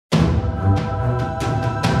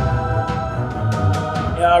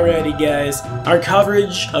Alrighty guys, our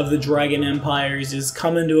coverage of the Dragon Empires is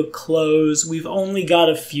coming to a close. We've only got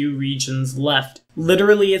a few regions left.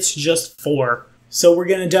 Literally, it's just 4. So we're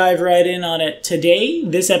gonna dive right in on it. Today,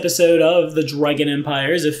 this episode of the Dragon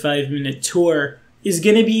Empires, a 5-minute tour, is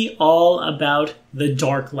gonna be all about the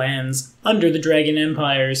Darklands under the Dragon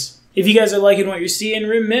Empires. If you guys are liking what you're seeing,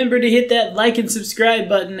 remember to hit that like and subscribe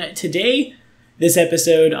button. Today, this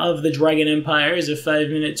episode of the Dragon Empires, a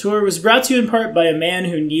 5-minute tour, was brought to you in part by a man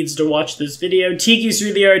who needs to watch this video, Tiki's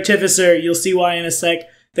through the Artificer. You'll see why in a sec.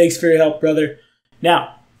 Thanks for your help, brother.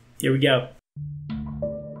 Now, here we go.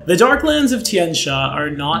 The Darklands of Tian are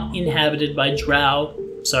not inhabited by Drow,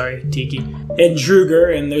 sorry, Tiki, and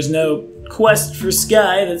Druger, and there's no quest for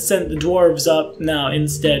Sky that sent the dwarves up. No,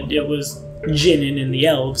 instead it was Jinnen and the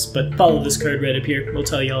elves, but follow this card right up here, we'll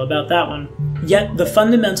tell you all about that one. Yet, the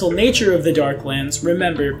fundamental nature of the Darklands,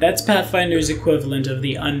 remember, that's Pathfinder's equivalent of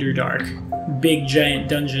the Underdark, big giant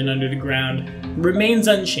dungeon under the ground, remains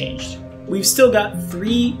unchanged. We've still got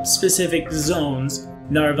 3 specific zones,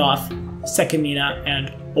 Narvoth, Sekamina, and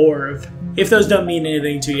Orv. If those don't mean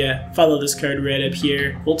anything to you, follow this card right up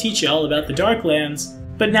here. We'll teach you all about the Darklands.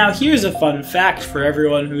 But now here's a fun fact for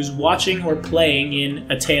everyone who's watching or playing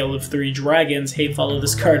in A Tale of 3 Dragons. Hey, follow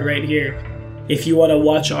this card right here. If you want to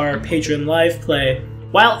watch our Patreon live play.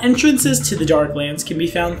 While entrances to the Darklands can be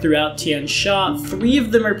found throughout Tian, 3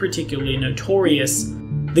 of them are particularly notorious.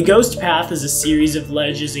 The Ghost Path is a series of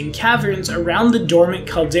ledges and caverns around the dormant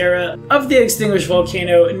caldera of the extinguished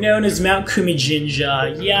volcano known as Mount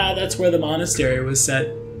Kumijinja. Yeah, that's where the monastery was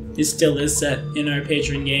set. It still is set in our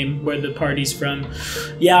patron game, where the party's from.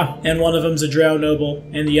 Yeah, and one of them's a drow noble,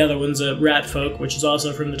 and the other one's a rat folk, which is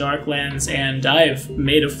also from the Darklands, and I've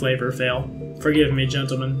made a flavor fail. Forgive me,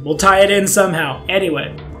 gentlemen. We'll tie it in somehow.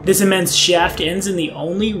 Anyway, this immense shaft ends in the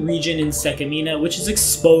only region in Sekamina which is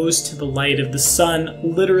exposed to the light of the sun.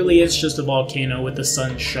 Literally, it's just a volcano with the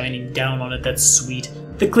sun shining down on it. That's sweet.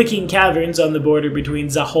 The clicking caverns on the border between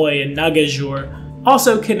Zahoy and Nagajor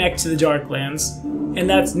also connect to the Darklands, and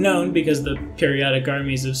that's known because the periodic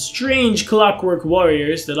armies of strange clockwork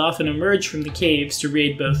warriors that often emerge from the caves to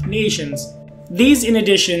raid both nations. These, in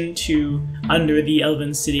addition to under the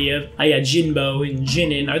elven city of Ayajinbo in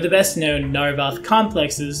Jinnen, are the best known Narvoth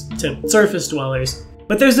complexes to surface dwellers.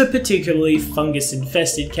 But there's a particularly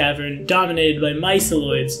fungus-infested cavern dominated by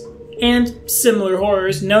myceloids, and similar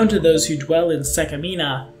horrors known to those who dwell in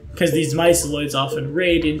Sekamina, because these myceloids often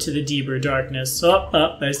raid into the deeper darkness. Oh,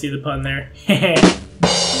 I see the pun there.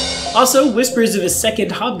 Also, whispers of a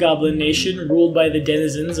second hobgoblin nation ruled by the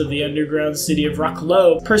denizens of the underground city of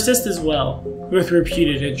Raklo persist as well, with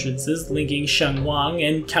reputed entrances linking Shangwang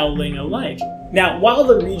and Kaoling alike. Now, while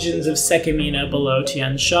the regions of Sekamina below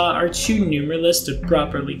Tian are too numerous to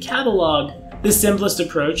properly catalog, the simplest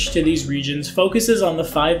approach to these regions focuses on the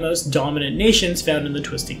 5 most dominant nations found in the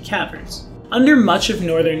Twisted Caverns. Under much of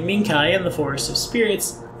northern Minkai and the Forest of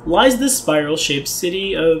Spirits lies the spiral-shaped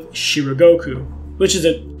city of Shiragoku, which is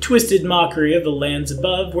a twisted mockery of the lands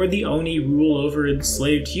above where the Oni rule over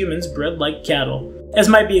enslaved humans bred like cattle. As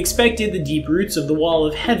might be expected, the deep roots of the Wall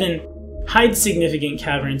of Heaven hide significant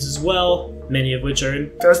caverns as well, many of which are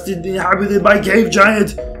infested, inhabited by cave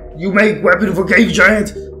giant. You make weapon for cave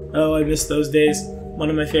giant. Oh, I miss those days. One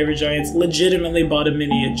of my favorite giants legitimately bought a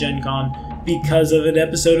mini at Gen Con because of an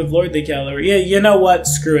episode of Lord the Calorie. Yeah, you know what?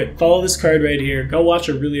 Screw it. Follow this card right here. Go watch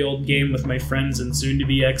a really old game with my friends and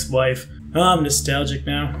soon-to-be ex-wife. Oh, I'm nostalgic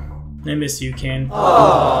now. I miss you, Kane.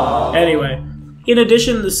 Aww. Anyway, in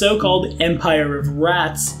addition, the so-called Empire of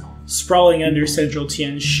Rats, sprawling under central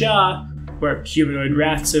Tian where humanoid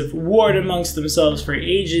rats have warred amongst themselves for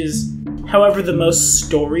ages. However, the most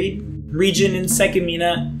storied region in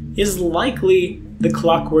Sekamina is likely the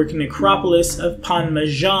clockwork necropolis of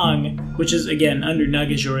Panmajang, which is again under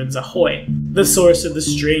Nagajor and Zahoy. The source of the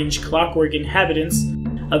strange clockwork inhabitants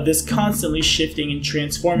of this constantly shifting and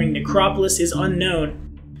transforming necropolis is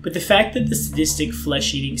unknown, but the fact that the sadistic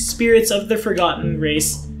flesh-eating spirits of the forgotten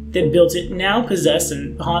race that built it now possess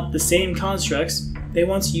and haunt the same constructs they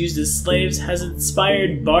once used as slaves has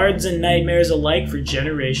inspired bards and nightmares alike for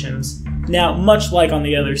generations. Now, much like on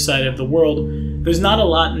the other side of the world, there's not a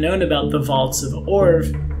lot known about the vaults of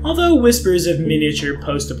Orv, although whispers of miniature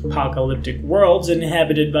post-apocalyptic worlds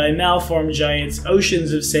inhabited by malformed giants,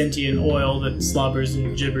 oceans of sentient oil that slobbers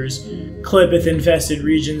and gibbers, Clippeth-infested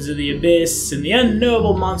regions of the abyss, and the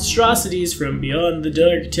unknowable monstrosities from beyond the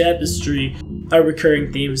dark tapestry are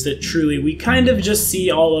recurring themes that truly we kind of just see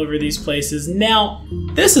all over these places. Now,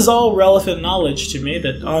 this is all relevant knowledge to me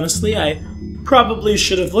that honestly I probably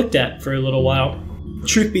should have looked at for a little while.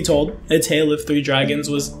 Truth be told, A Tale of 3 Dragons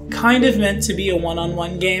was kind of meant to be a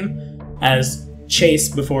one-on-one game, as Chase,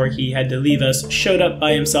 before he had to leave us, showed up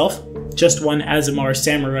by himself. Just one Azamar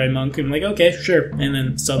samurai monk, and I'm like, okay, sure. And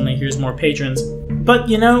then suddenly here's more patrons. But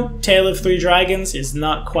you know, Tale of Three Dragons is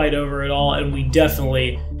not quite over at all, and we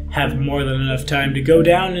definitely have more than enough time to go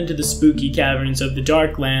down into the spooky caverns of the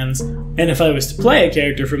Darklands. And if I was to play a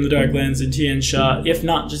character from the Darklands in Tian, if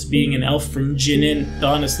not just being an elf from Jinin,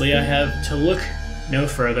 honestly, I have to look no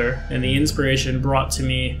further than the inspiration brought to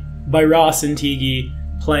me by Ross and Tigi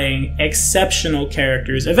playing exceptional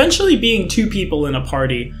characters, eventually being two people in a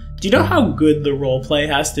party. Do you know how good the roleplay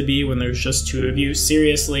has to be when there's just two of you?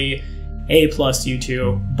 Seriously, A+, you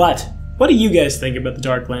two. But what do you guys think about the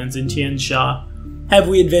Darklands in Tian Sha? Have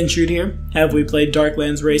we adventured here? Have we played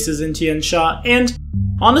Darklands races in Tian Sha? And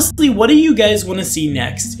honestly, what do you guys want to see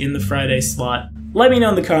next in the Friday slot? Let me know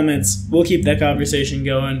in the comments. We'll keep that conversation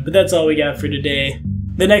going, but that's all we got for today.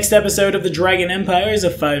 The next episode of the Dragon Empire is a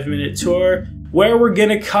 5-minute tour where we're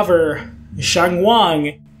gonna cover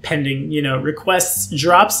Shangwang, pending, requests,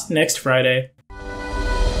 drops next Friday.